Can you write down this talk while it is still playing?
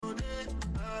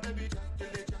baby, my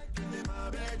baby. My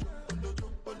baby,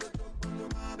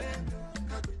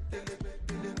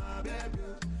 my baby.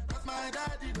 Cause my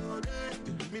daddy know they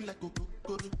do me like a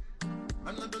cocoa.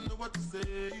 And I don't know what to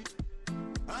say.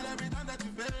 And every time that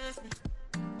you face me,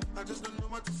 I just don't know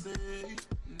what to say.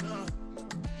 No. Oh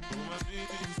my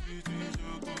sweetie,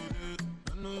 chocolate.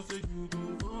 I know say you go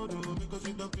photo because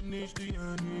you don't finish the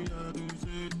honey. I do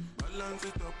say, balance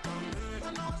it up on me.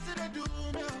 I know what say they do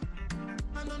me.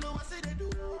 I don't know what say they do.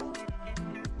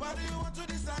 Why do you want to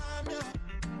disarm me?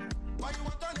 Why you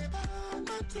want to live on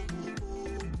not to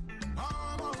move?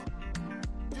 Oh,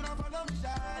 you don't follow me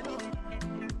shadow.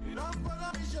 You don't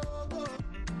follow me show.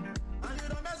 And you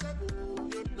don't mess up.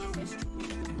 You know it's true.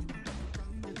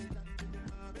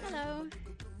 Hello.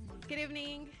 Good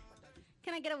evening.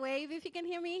 Can I get a wave if you can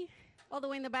hear me? All the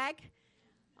way in the back?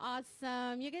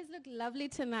 Awesome. You guys look lovely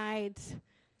tonight.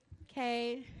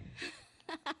 Okay.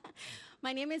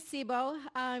 My name is Sibo.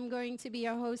 I'm going to be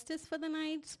your hostess for the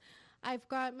night. I've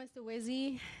got Mr.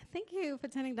 Wizzy. Thank you for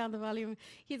turning down the volume.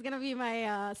 He's going to be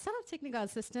my sort of technical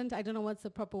assistant. I don't know what's the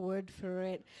proper word for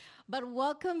it. But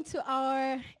welcome to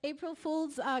our April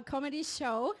Fool's comedy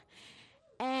show.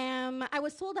 I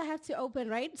was told I have to open,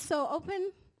 right? So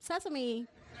open sesame.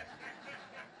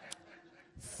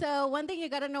 So one thing you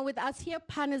got to know with us here,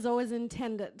 pun is always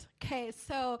intended. Okay,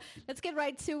 so let's get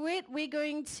right to it. We're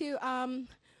going to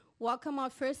welcome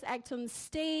our first act on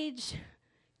stage.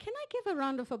 Can I give a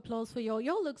round of applause for y'all?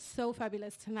 Y'all look so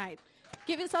fabulous tonight.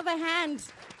 Give yourself a hand.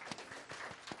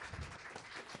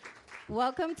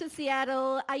 Welcome to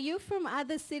Seattle. Are you from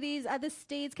other cities, other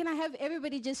states? Can I have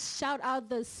everybody just shout out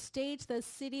the state, the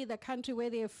city, the country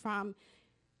where they're from?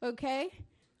 Okay?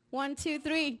 1, 2,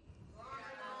 3.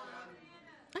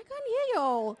 I can't hear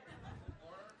y'all.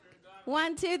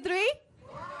 1, 2, 3.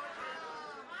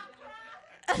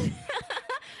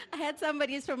 I had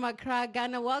somebody's from Accra,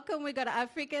 Ghana. Welcome. We got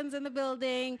Africans in the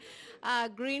building,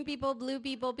 green people, blue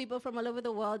people, people from all over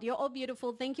the world. You're all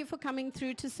beautiful. Thank you for coming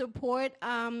through to support.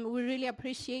 We really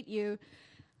appreciate you.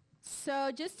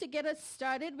 So just to get us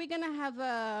started, we're gonna have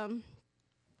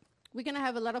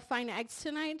a lot of fine acts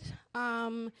tonight,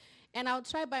 and I'll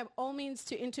try by all means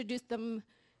to introduce them,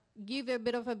 give a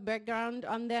bit of a background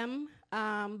on them,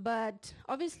 but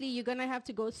obviously you're going to have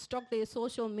to go stalk their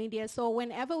social media. So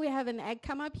whenever we have an act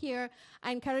come up here,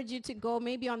 I encourage you to go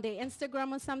maybe on their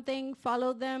Instagram or something,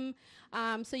 follow them,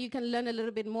 so you can learn a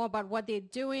little bit more about what they're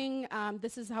doing.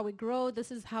 This is how we grow.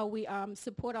 This is how we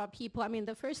support our people. I mean,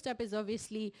 the first step is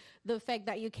obviously the fact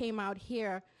that you came out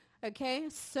here. Okay,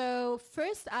 so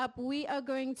first up, we are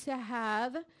going to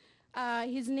have,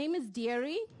 his name is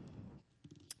Diery.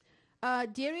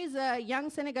 Diery is a young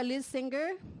Senegalese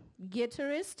singer,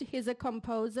 guitarist. He's a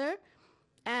composer,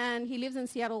 and he lives in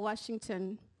Seattle,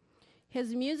 Washington.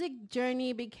 His music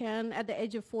journey began at the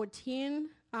age of 14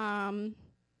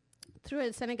 through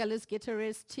a Senegalese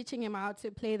guitarist teaching him how to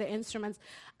play the instruments.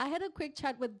 I had a quick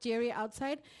chat with Diery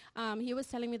outside. He was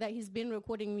telling me that he's been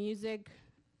recording music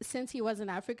since he was in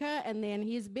Africa, and then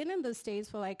he's been in the States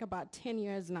for like about 10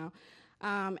 years now.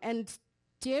 And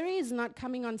Diery is not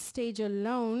coming on stage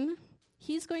alone.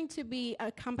 He's going to be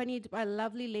accompanied by a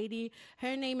lovely lady.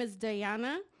 Her name is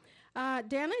Dionna.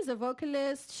 Dionna is a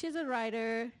vocalist. She's a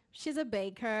writer. She's a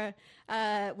baker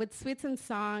with sweets and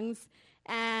songs.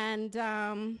 And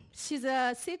she's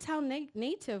a Seatown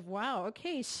native. Wow,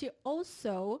 okay. She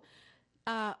also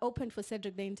opened for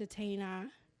Cedric the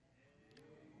Entertainer.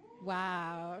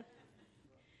 Wow.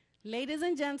 Ladies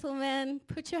and gentlemen,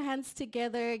 put your hands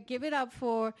together. Give it up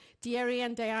for Diery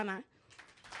and Dionna.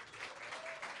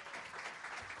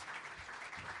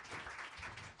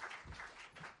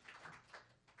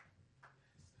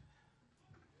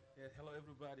 Hello,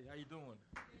 everybody. How you doing?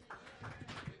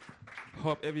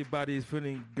 Hope everybody is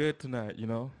feeling good tonight, you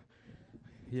know?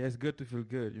 Yeah, it's good to feel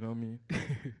good, you know what I mean?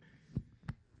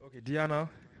 Okay, Dionna,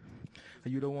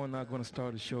 you the one not going to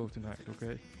start the show tonight,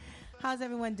 okay? How's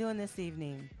everyone doing this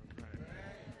evening?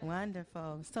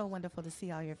 Wonderful. So wonderful to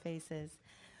see all your faces.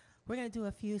 We're going to do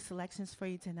a few selections for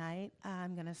you tonight.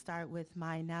 I'm going to start with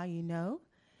my Now You Know,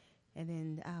 and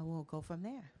then we'll go from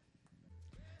there.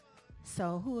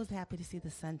 So who was happy to see the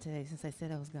sun today since I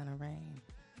said it was going to rain?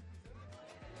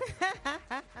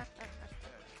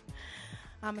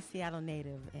 I'm a Seattle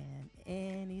native, and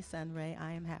any sun ray,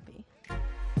 I am happy.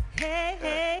 Hey,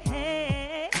 hey,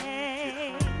 hey,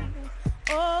 hey.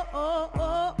 Oh, oh,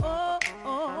 oh, oh,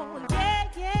 oh. Yeah,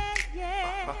 yeah,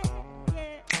 yeah.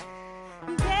 Yeah,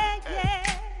 yeah, yeah,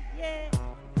 yeah.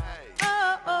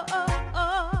 Oh, oh, oh,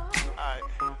 oh. Alright.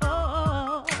 Oh, oh,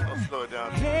 oh. I'll slow it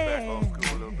down, back off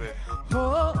school a little bit. Oh,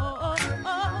 oh, oh,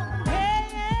 oh. Yeah,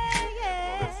 yeah,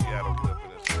 yeah. Let Seattle clip in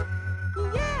this.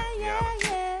 Yeah.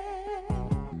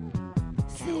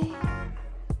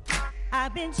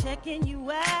 I've been checking you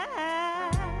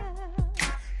out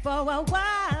for a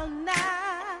while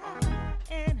now,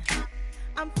 and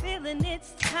I'm feeling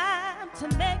it's time to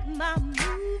make my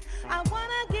move. I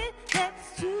wanna get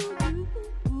next to you.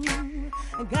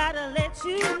 I gotta let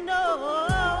you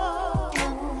know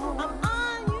I'm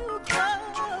on you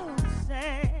close,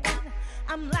 and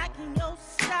I'm liking your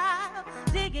style,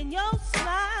 digging your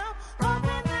smile,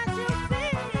 hoping that you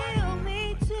feel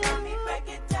me too. Let me break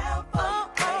it down for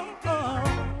you, baby.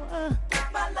 With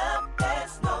my love,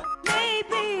 there's no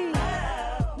maybe.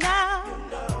 Now,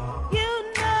 you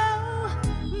know,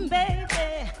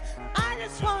 baby, I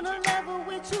just wanna level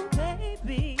with you,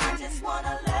 baby. I just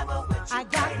wanna level with you. I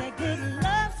got that good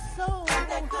love, so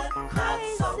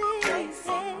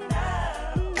crazy.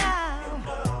 Now,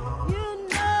 you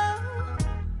know,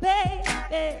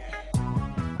 baby.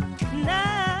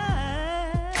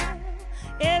 Now,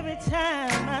 every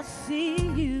time I see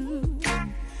you,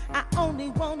 I only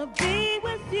wanna be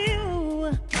with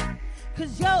you.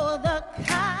 'Cause you're the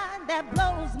kind that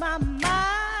blows my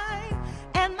mind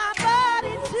and my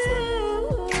body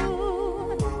too.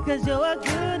 'Cause you're a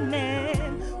good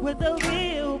man with a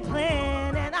real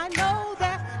plan, and I know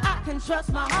that I can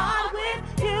trust my heart with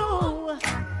you.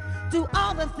 Do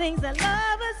all the things that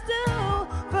lovers do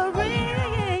for real.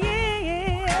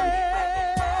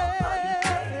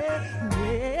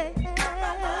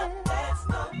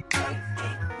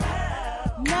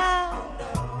 Now,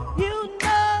 you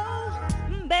know,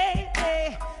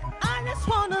 baby, I just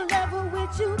wanna level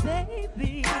with you,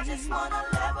 baby. I just wanna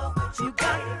level with you. You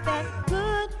got that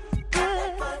good.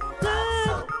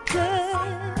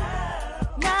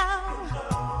 Now,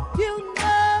 you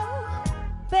know,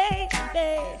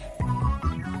 baby,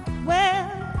 well,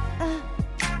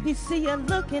 you see you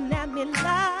looking at me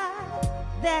like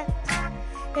that.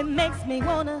 It makes me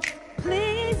wanna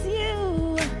please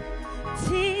you,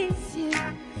 tease you,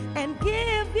 and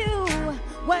give you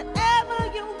whatever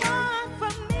you want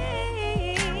from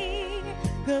me.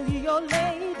 'Cause you're your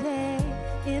lady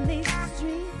in these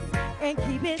streets, and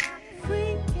keep it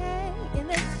freaky in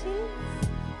the sheets.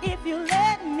 If you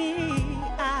let me,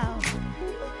 I'll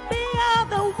be all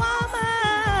the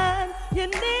woman you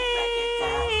need.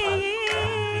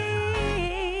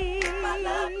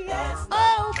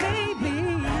 Oh, baby.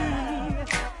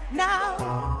 Now,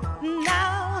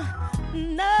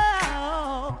 no.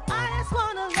 I just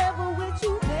wanna level with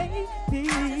you, baby.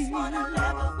 I just wanna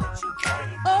level with you,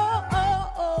 baby. Oh.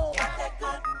 Got that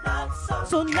good love,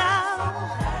 so now,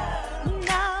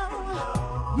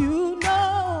 you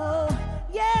know,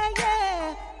 yeah.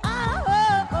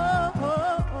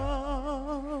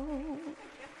 Oh.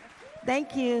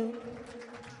 Thank you.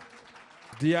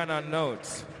 Dionna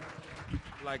notes.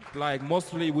 Like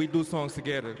mostly we do songs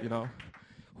together, you know.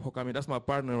 I mean, that's my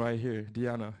partner right here,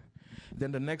 Dionna.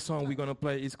 Then the next song we're gonna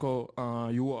play is called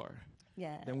You Are.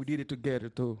 Yeah. Then we did it together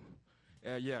too.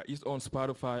 Yeah, it's on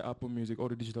Spotify, Apple Music, all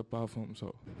the digital platforms.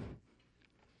 So.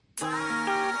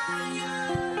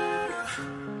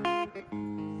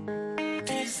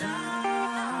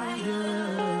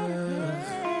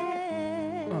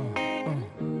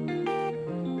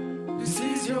 This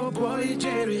is your boy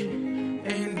Diery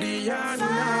and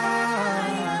Dionna.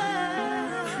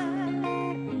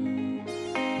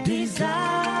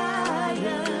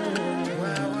 Desire.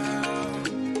 Wow.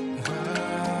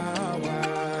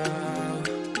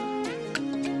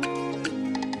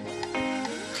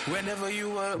 Whenever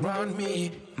you are around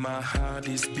me, my heart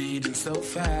is beating so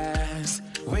fast.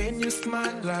 When you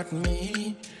smile at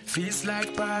me, feels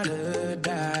like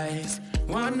paradise.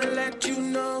 Wanna let you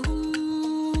know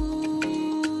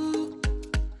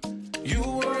you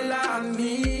all I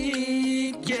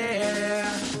need, yeah.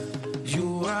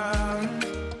 You are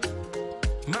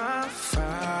my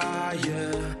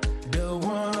fire, the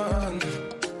one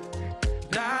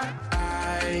that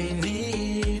I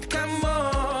need. Come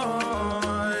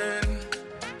on,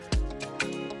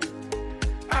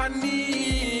 I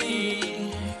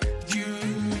need you.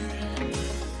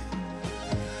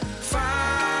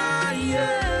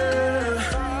 Fire,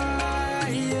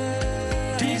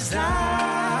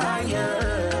 desire.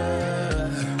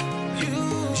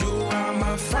 You are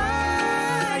my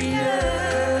fire.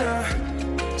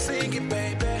 Sing it,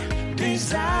 baby.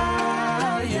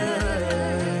 Desire.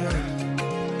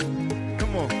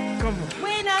 Come on.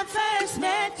 When I first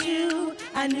met you,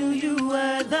 I knew you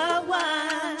were the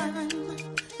one.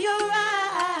 Your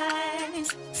eyes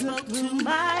spoke to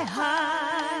my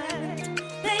heart.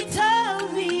 They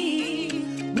told me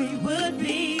we would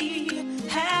be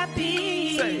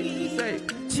happy Say.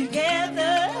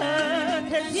 together.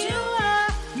 'Cause you are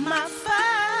my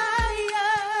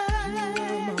fire,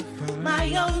 my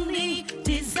only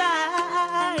desire.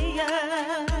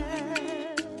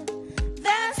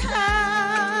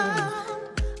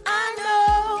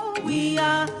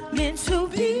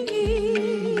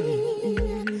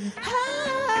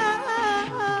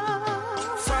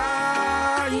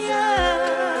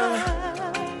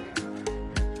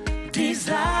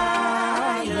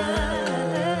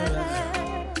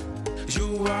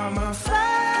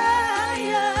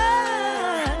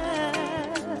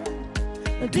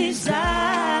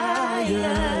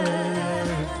 desire.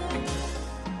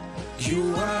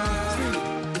 You are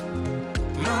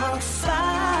my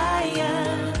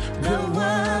Fire, the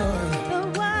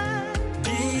one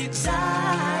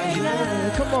desire.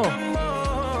 Come on.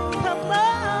 Come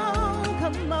on,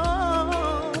 come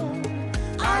on.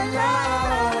 I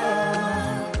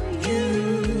love you.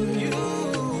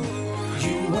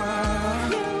 You are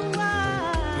You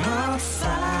are my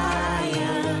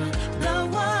fire, the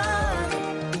one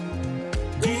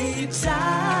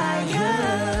desire.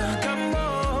 Come on.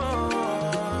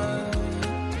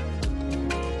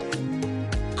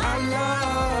 I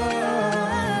love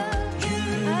you.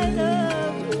 I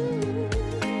love you.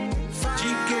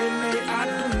 Chikene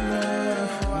aduna.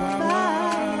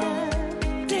 Fire,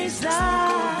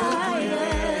 desire.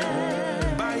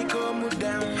 Bye come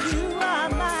down. You are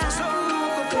my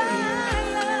fire,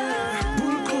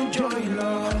 Bulku joy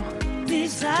love.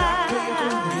 desire.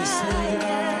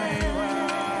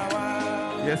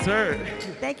 Yes, sir.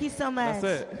 Thank you so much.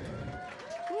 That's it.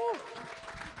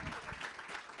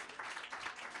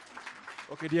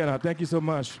 Okay, Dionna, thank you so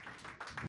much.